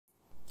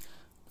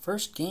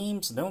First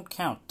games don't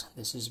count.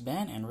 This is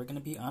Ben, and we're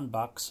gonna be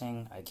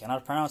unboxing, I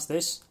cannot pronounce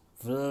this,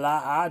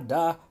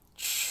 Vlaada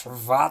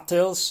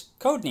Chvatil's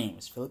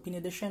Codenames Philippine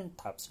Edition,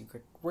 top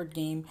secret word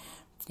game,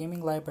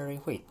 gaming library.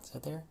 Wait, is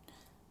that there?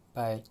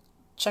 By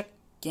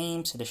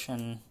Codenames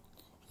Edition.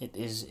 It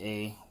is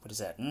a, what is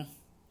that?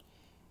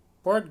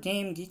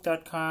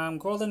 BoardGameGeek.com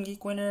Golden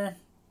Geek winner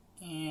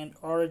and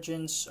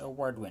Origins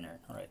Award winner.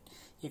 Alright,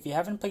 if you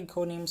haven't played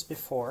Codenames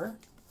before,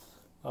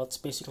 well, it's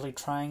basically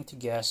trying to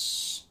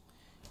guess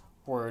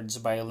words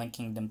by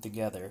linking them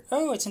together.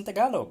 Oh, it's in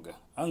Tagalog.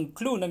 Ang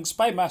clue ng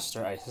Spy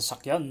Master ay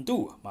sasakyan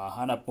 2.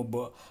 Mahahanap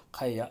mo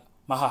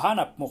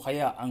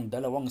kaya ang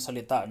dalawang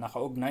salita na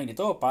kaugnay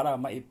nito para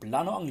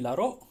maiplano ang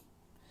laro?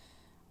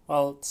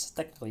 Well,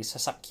 technically,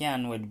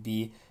 sasakyan would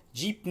be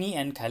jeepney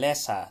and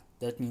kalesa.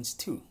 That means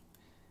 2.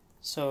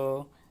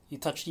 So, you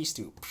touch these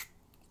 2.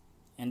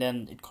 And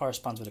then it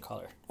corresponds with the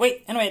color.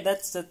 Wait, anyway,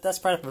 that's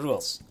part of the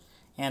rules.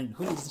 And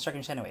who needs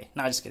instructions anyway?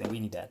 No, just kidding,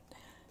 we need that.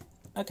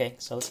 Okay,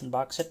 so let's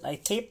unbox it. I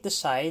taped the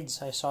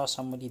sides. I saw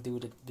somebody do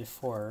it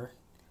before.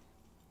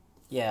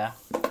 Yeah.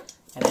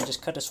 And I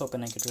just cut this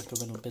open and get rid of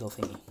the middle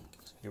thingy.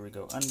 So here we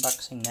go.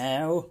 Unboxing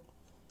now.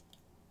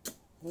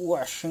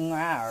 Washing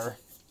hour.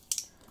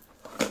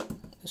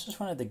 This is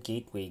one of the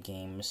gateway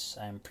games,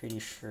 I'm pretty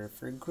sure,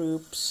 for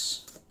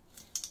groups.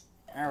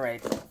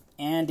 Alright.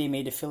 And they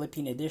made a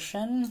Philippine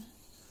edition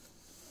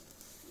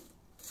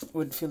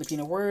with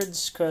Filipino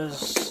words,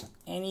 because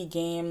any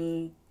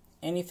game,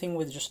 anything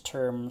with just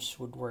terms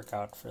would work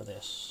out for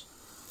this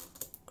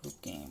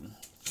group game.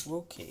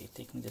 Okay,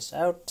 taking this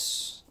out.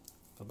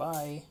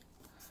 Bye-bye.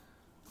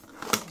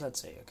 What does that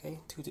say? Okay,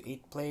 2 to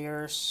 8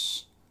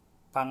 players.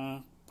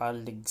 Pang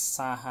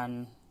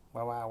paligsahan.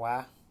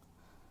 Wawawa.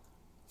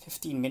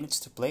 15 minutes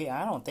to play?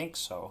 I don't think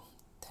so.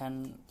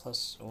 10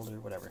 plus older,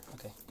 whatever.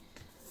 Okay.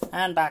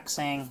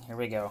 Unboxing. Here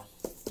we go.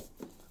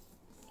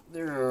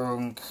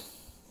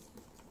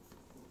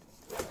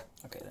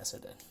 Okay, that's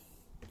it then.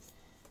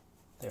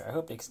 There, I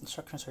hope the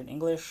instructions are in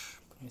English.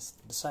 Please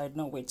decide.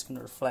 No, wait, it's going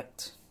to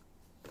reflect.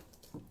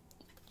 Put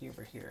you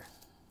over here.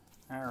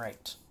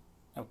 Alright.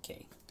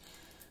 Okay.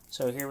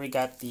 So here we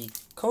got the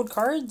code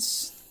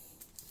cards.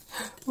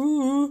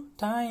 Ooh,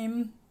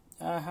 time.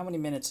 How many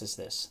minutes is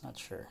this? Not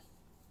sure.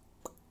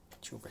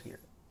 Put you over here.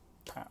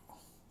 Pow.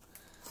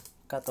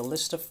 Got the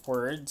list of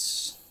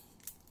words.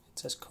 It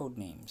says code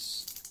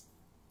names.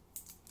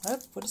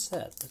 What is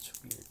that? That's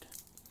weird.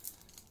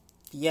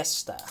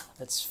 Fiesta.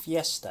 That's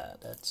fiesta.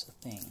 That's a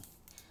thing.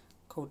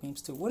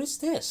 Codenames 2. What is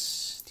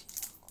this?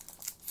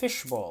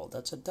 Fishbowl.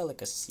 That's a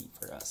delicacy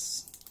for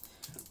us.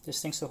 This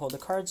thing's to hold the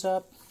cards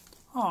up.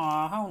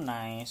 Aw, how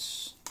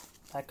nice.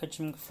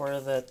 Packaging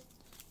for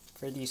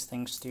these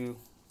things to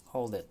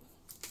hold it.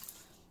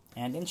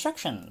 And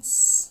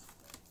instructions.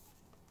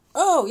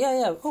 Oh,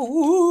 yeah.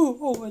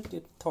 Oh,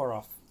 it tore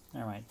off.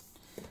 Never mind.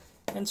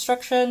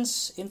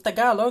 Instructions in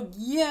Tagalog.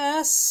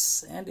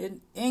 Yes! And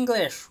in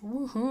English.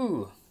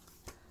 Woohoo!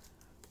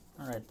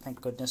 Alright, thank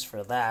goodness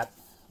for that.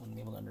 Wouldn't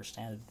be able to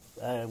understand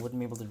it. I wouldn't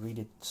be able to read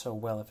it so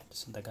well if it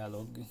was in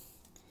Tagalog.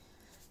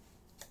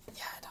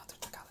 Yeah, I don't do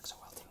Tagalog so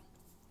well too.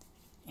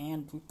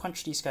 And we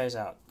punch these guys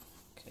out.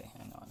 Okay,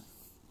 hang on.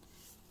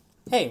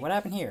 Hey, what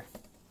happened here?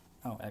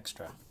 Oh,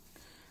 extra.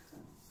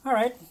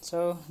 Alright,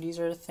 so these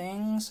are the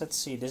things. Let's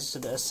see, this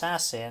is the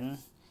assassin.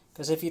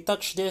 Because if you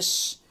touch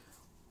this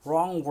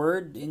wrong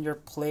word in your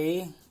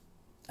play,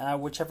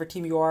 whichever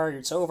team you are,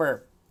 it's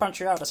over.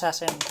 Punch you out,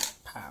 assassin.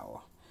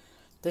 Pow.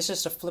 This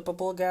is the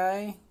flippable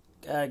guy,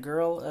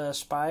 girl,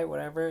 spy,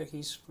 whatever.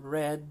 He's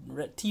red,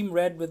 team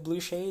red with blue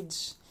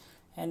shades,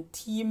 and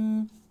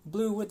team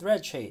blue with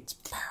red shades.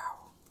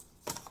 Pow.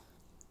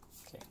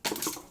 Okay.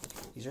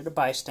 These are the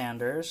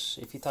bystanders.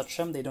 If you touch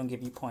them, they don't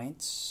give you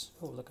points.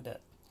 Oh, look at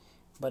that.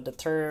 But the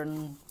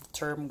turn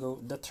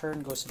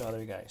goes to the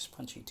other guys.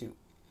 Punchy too.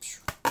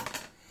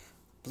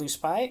 Blue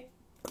spy,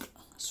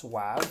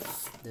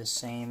 suave. The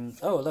same.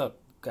 Oh, look,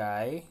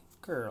 guy,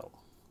 girl,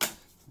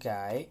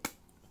 guy.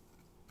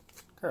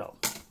 Girl.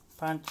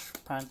 Punch.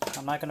 I'm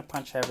not going to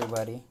punch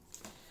everybody.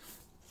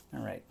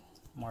 Alright.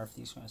 More of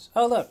these ones.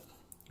 Oh, look.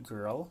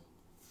 Girl.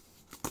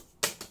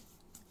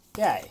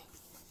 Guy.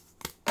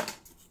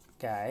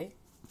 Guy.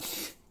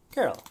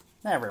 Girl.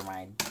 Never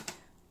mind.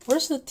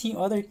 Where's the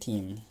other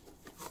team?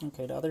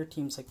 Okay, the other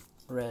team's like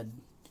red.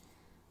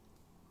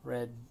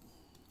 Red.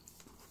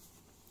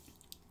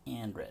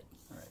 And red.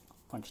 Alright.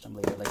 Punch them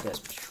later like this.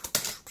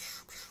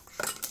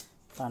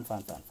 Fun.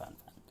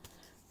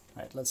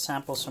 Alright, let's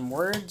sample some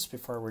words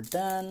before we're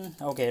done.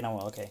 Okay,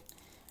 no, okay.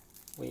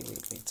 Wait,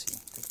 see.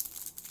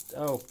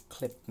 Oh,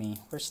 clip me.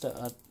 Where's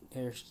the,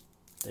 there,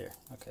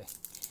 okay.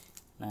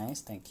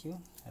 Nice, thank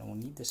you. I don't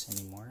need this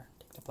anymore.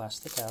 Take the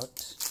plastic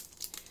out.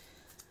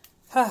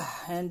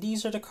 And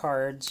these are the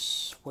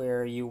cards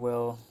where you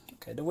will,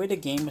 okay, the way the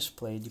game is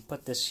played, you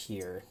put this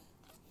here.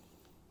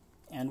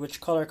 And which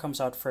color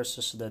comes out first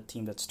is the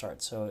team that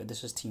starts. So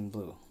this is team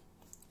blue.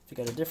 If you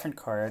get a different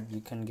card,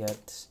 you can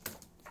get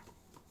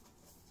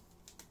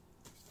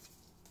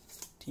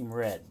team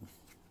red.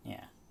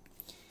 Yeah.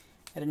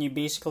 And then you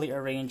basically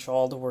arrange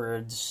all the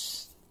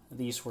words,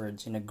 these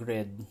words, in a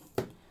grid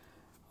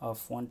of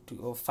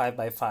 5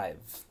 by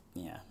 5.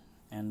 Yeah,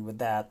 and with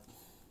that,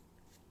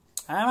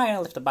 I'm not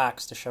gonna lift the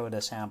box to show the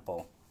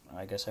sample.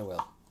 I guess I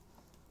will.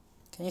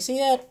 Can you see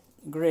that?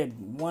 Grid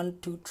 1,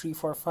 2, 3,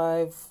 4,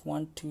 5.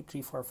 1, 2,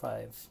 3, 4,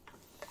 5.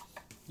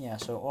 Yeah,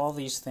 so all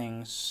these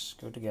things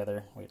go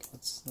together. Wait,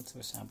 let's do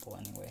a sample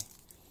anyway.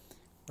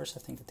 Where's the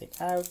thing to take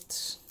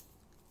out?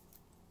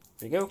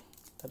 There you go.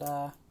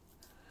 Ta-da!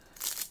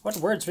 What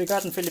words we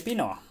got in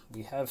Filipino?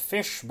 We have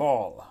fish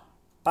ball,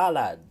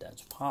 palad,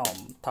 that's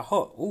palm,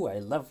 taho. Ooh, I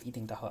love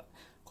eating taho.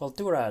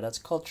 Kultura, that's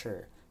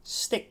culture.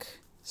 Stick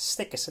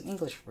is an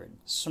English word.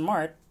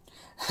 Smart,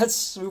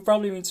 we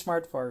probably mean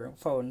smart for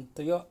phone.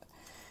 Tuyo.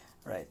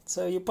 Right.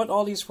 So you put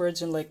all these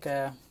words in like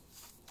that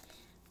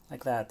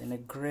in a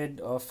grid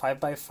of 5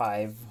 by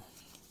 5,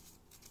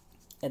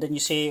 and then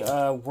you say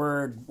a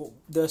word.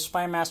 The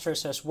spy master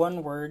says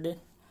one word.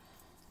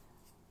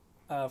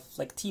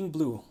 Like Team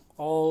Blue.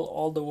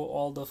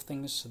 All the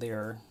things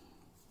there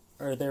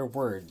are their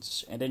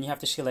words, and then you have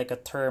to say like a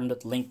term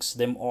that links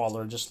them all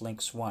or just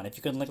links one. If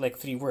you can link like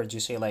 3 words, you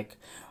say like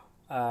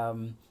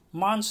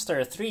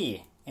monster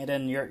 3, and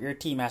then your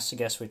team has to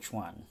guess which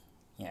one.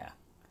 Yeah.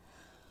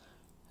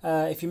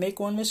 If you make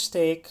one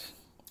mistake,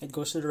 it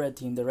goes to the red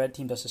team. The red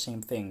team does the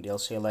same thing. They'll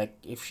say like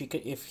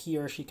if he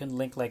or she can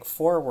link like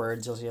 4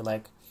 words, they'll say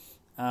like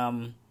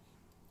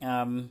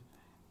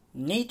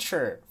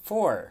nature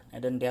 4,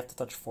 and then they have to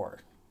touch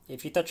 4.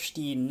 If you touch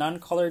the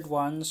non-colored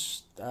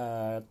ones,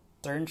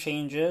 turn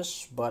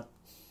changes, but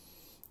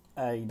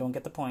you don't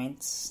get the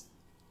points.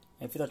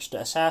 If you touch the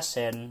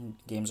assassin,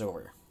 game's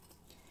over.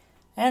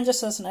 And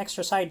just as an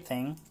extra side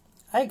thing,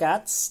 I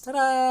got,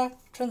 ta-da,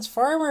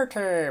 Transformer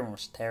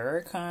terms.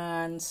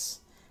 Terrorcons,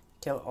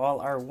 Kill All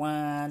Are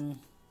One,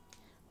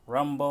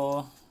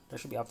 Rumble, there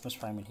should be Optimus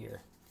Prime in here.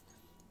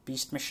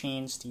 Beast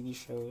Machines, TV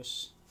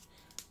shows,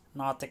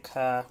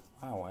 Nautica,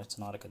 oh, why is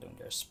Nautica doing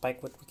there?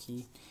 Spikewood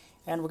Wiki.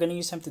 And we're going to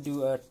use him to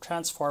do a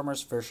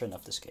Transformers version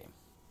of this game.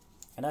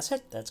 And that's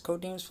it. That's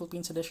Codenames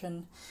Philippine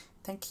Edition.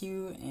 Thank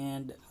you,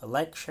 and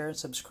like, share, and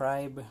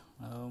subscribe.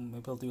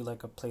 Maybe I'll do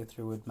like a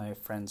playthrough with my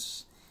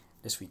friends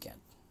this weekend.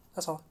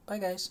 That's all. Bye,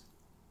 guys.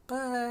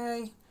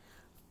 Bye.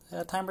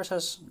 Timer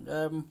says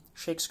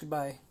shakes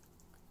goodbye.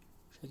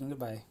 Shaking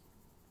goodbye.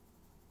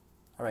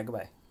 Alright,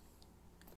 goodbye.